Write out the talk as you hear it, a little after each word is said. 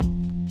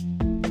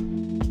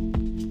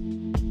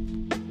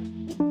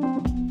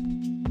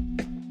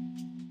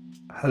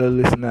Hello,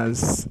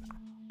 listeners.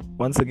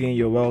 Once again,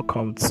 you're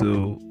welcome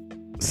to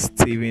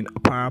Stephen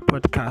Opara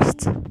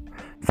podcast.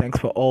 Thanks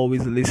for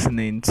always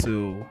listening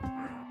to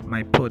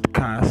my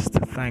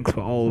podcast. Thanks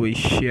for always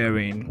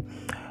sharing.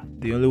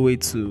 The only way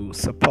to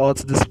support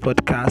this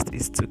podcast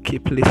is to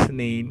keep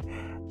listening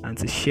and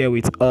to share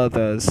with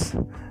others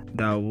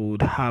that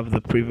would have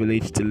the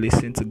privilege to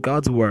listen to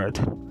God's word.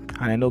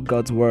 And I know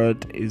God's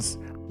word is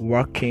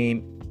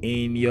working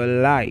in your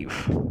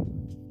life.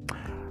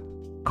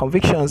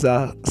 Convictions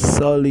are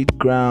solid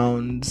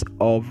grounds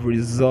of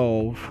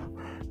resolve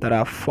that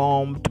are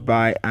formed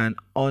by an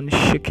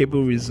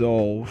unshakable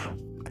resolve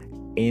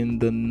in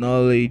the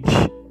knowledge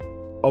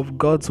of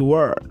God's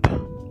word.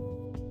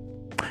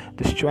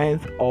 The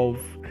strength of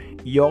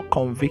your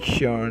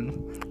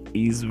conviction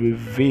is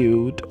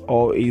revealed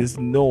or is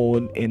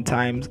known in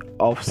times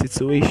of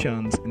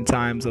situations, in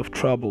times of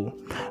trouble.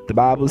 The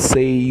Bible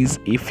says,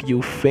 if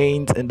you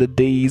faint in the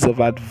days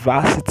of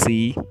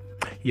adversity,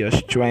 your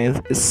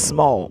strength is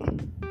small.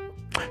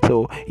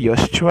 So your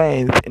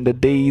strength in the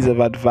days of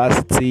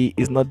adversity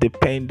is not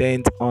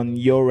dependent on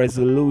your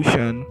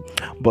resolution,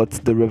 but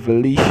the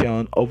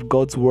revelation of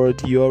God's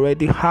word you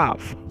already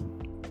have.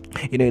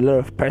 A lot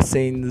of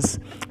persons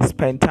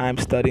spend time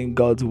studying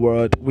God's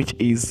word, which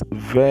is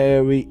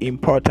very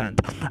important,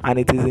 and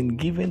it is in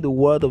giving the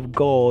word of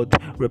God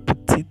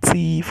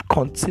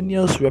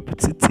continuous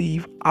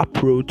repetitive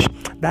approach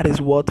that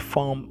is what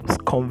forms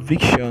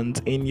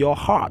convictions in your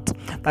heart.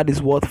 That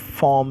is what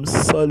forms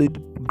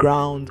solid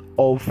ground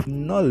of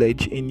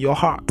knowledge in your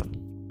heart.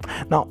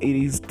 Now, it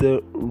is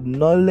the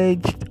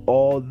knowledge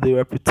or the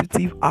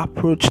repetitive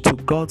approach to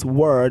God's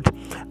word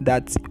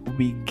that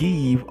we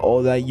give,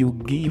 or that you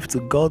give to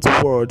God's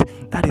word,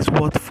 that is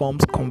what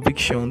forms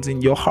convictions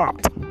in your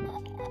heart.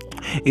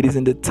 It is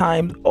in the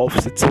times of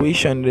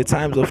situation, in the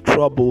times of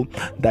trouble,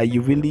 that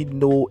you really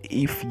know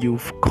if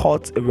you've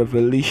caught a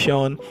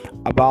revelation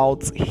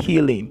about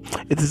healing.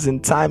 It is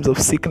in times of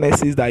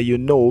sicknesses that you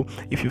know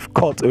if you've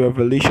caught a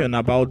revelation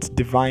about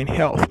divine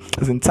health.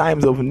 It's in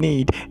times of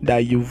need that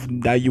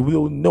you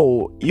will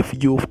know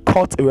if you've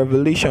caught a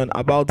revelation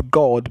about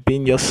God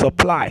being your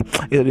supply.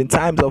 It's in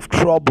times of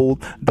trouble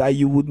that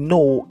you would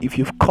know if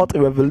you've caught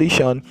a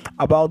revelation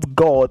about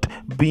God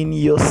being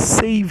your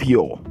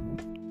savior.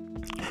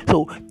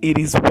 So it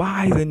is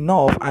wise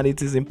enough and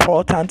it is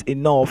important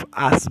enough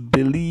as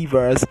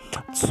believers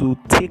to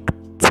take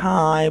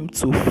time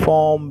to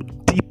form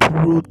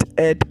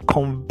deep-rooted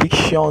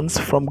convictions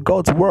from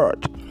God's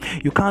word.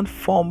 You can't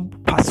form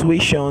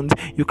persuasions,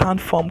 you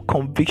can't form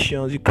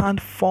convictions, you can't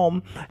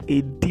form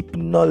a deep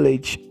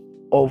knowledge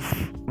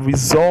of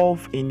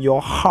resolve in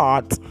your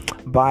heart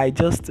by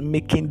just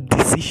making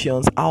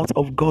decisions out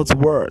of God's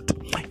word.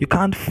 You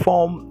can't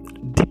form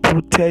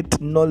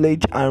deep-rooted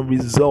knowledge and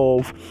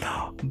resolve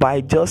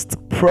by just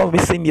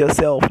promising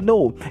yourself.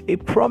 No, a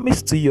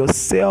promise to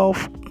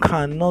yourself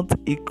cannot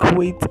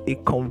equate a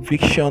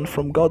conviction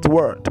from God's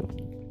word.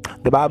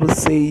 The Bible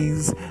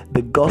says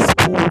the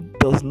gospel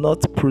does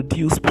not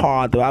produce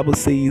power. The Bible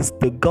says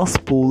the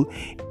gospel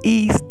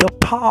is the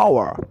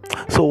power.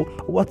 So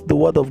what the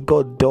word of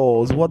God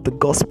does, what the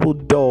gospel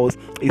does,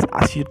 is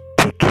as you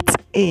take it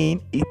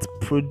in, it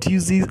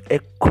produces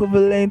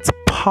equivalent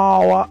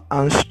power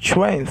and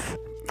strength.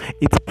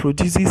 It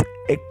produces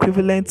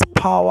equivalent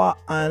power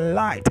and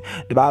light.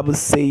 The Bible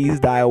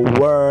says, thy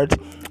word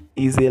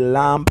is a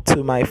lamp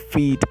to my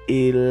feet,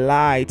 a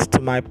light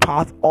to my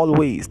path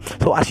always.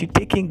 So as you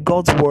take in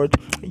God's word,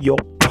 your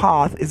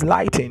path is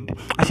lightened.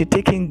 As you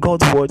take in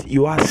God's word,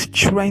 you are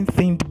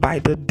strengthened by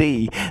the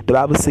day. The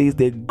Bible says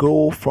they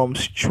go from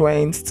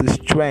strength to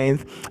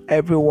strength.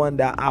 Everyone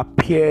that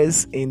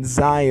appears in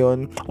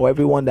Zion, or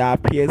everyone that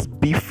appears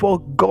before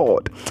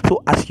God.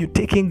 So as you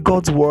take in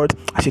God's word,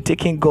 as you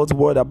take in God's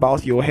word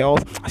about your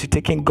health, as you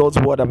take in God's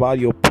word about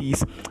your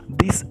peace,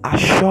 this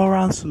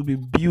assurance will be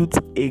built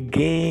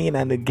again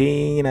and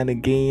again and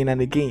again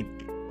and again.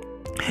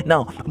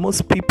 Now,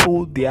 most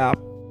people, their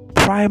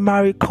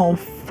primary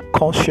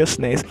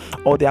consciousness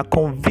or their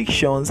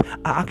convictions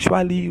are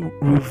actually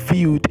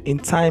revealed in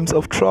times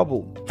of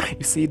trouble.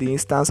 You see the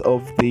instance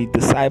of the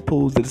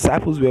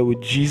disciples were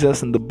with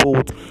Jesus in the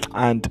boat,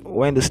 and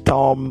when the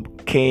storm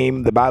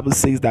came, the Bible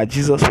says that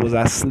Jesus was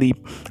asleep,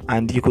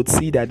 and you could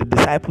see that the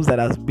disciples that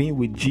have been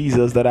with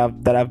Jesus, that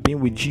have been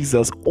with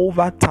Jesus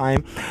over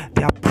time,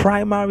 their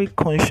primary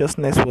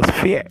consciousness was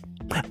fear.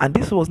 And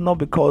this was not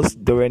because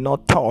they were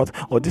not taught,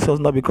 or this was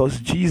not because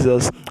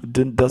Jesus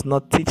does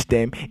not teach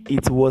them.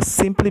 It was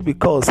simply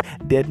because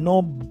they had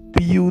not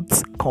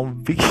built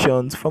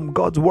convictions from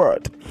God's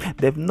word.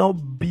 They've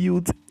not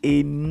built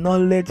a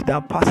knowledge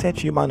that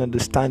passes human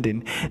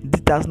understanding.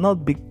 It does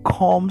not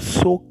become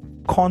so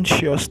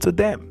conscious to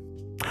them.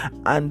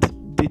 And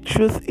the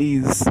truth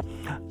is,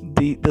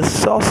 the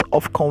source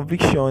of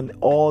conviction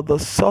or the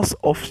source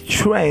of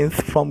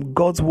strength from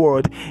God's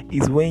word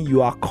is when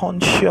you are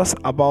conscious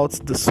about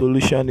the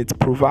solution it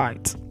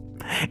provides.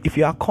 If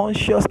you are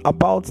conscious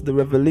about the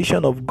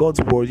revelation of God's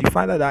word, you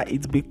find out that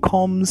it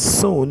becomes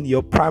soon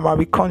your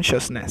primary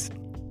consciousness.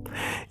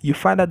 You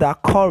find out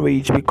that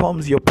courage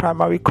becomes your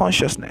primary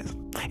consciousness.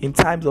 In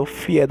times of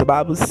fear, the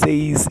Bible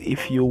says,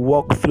 if you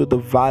walk through the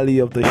valley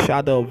of the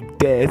shadow of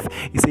death,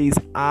 it says,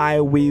 I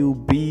will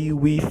be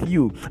with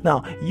you.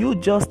 Now, you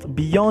just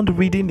beyond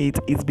reading it,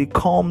 it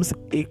becomes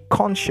a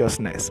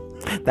consciousness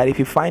that if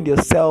you find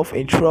yourself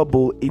in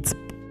trouble, it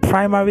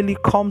primarily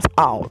comes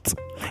out.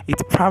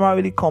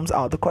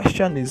 The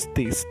question is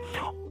this: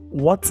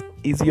 what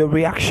is your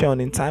reaction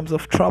in times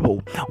of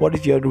trouble? What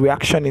is your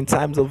reaction in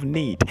times of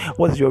need?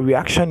 What is your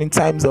reaction in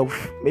times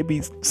of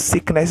maybe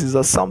sicknesses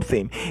or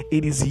something?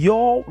 It is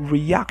your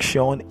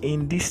reaction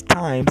in these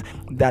times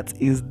that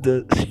is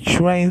the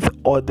strength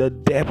or the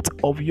depth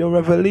of your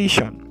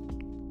revelation.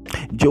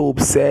 Job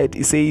said,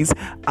 he says,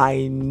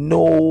 I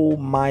know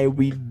my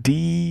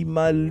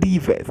Redeemer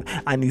liveth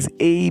and is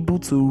able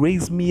to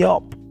raise me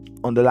up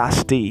on the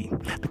last day.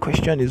 The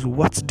question is,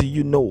 what do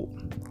you know?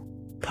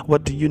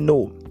 What do you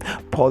know?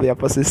 Paul the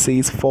Apostle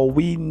says, for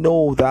we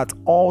know that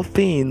all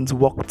things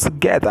work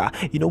together.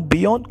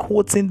 Beyond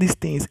quoting these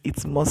things,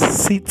 it must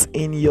sit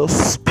in your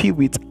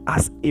spirit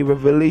as a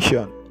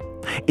revelation.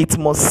 It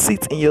must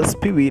sit in your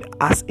spirit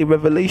as a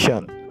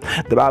revelation.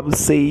 The Bible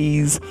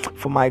says,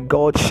 for my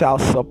God shall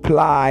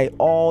supply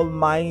all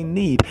my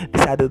need.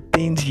 These are the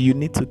things you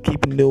need to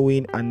keep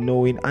knowing and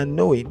knowing and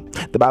knowing.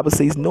 The Bible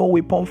says, no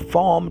weapon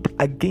formed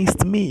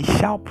against me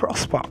shall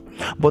prosper.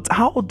 But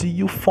how do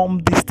you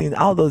form these things?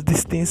 How does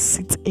this thing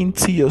sit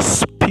into your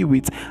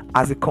spirit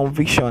as a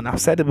conviction?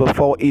 I've said it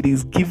before, it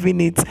is giving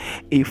it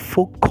a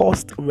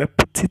focused,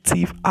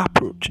 repetitive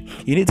approach.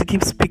 You need to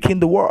keep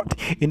speaking the word.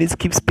 You need to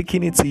keep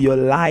speaking it to your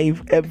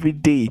life every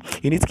day.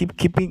 You need to keep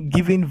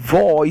giving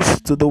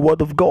voice to the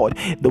word of God.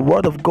 The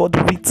word of God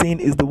written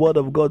is the word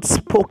of God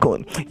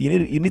spoken. You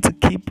need to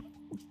keep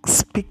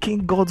speaking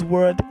God's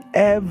word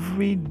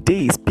every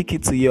day. Speak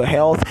it to your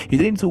health. You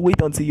don't need to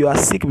wait until you are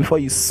sick before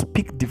you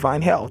speak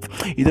divine health.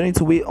 You don't need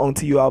to wait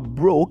until you are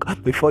broke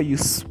before you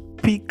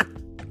speak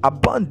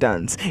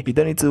abundance. You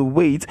don't need to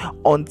wait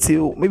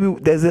until maybe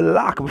there's a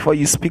lack before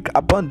you speak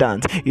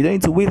abundance. You don't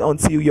need to wait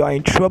until you are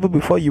in trouble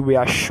before you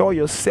reassure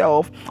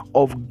yourself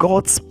of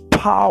God's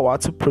power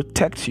to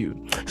protect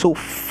you. So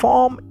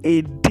form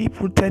a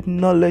deep-rooted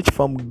knowledge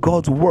from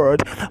God's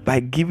word by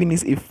giving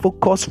it a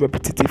focused,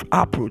 repetitive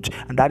approach,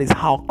 and that is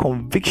how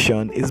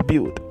conviction is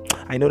built.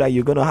 I know that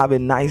you're going to have a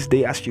nice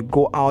day as you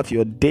go out.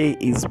 Your day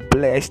is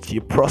blessed.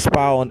 You prosper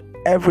on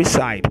every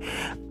side,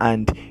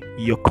 and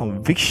your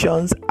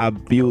convictions are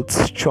built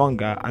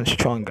stronger and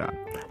stronger.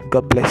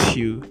 God bless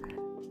you.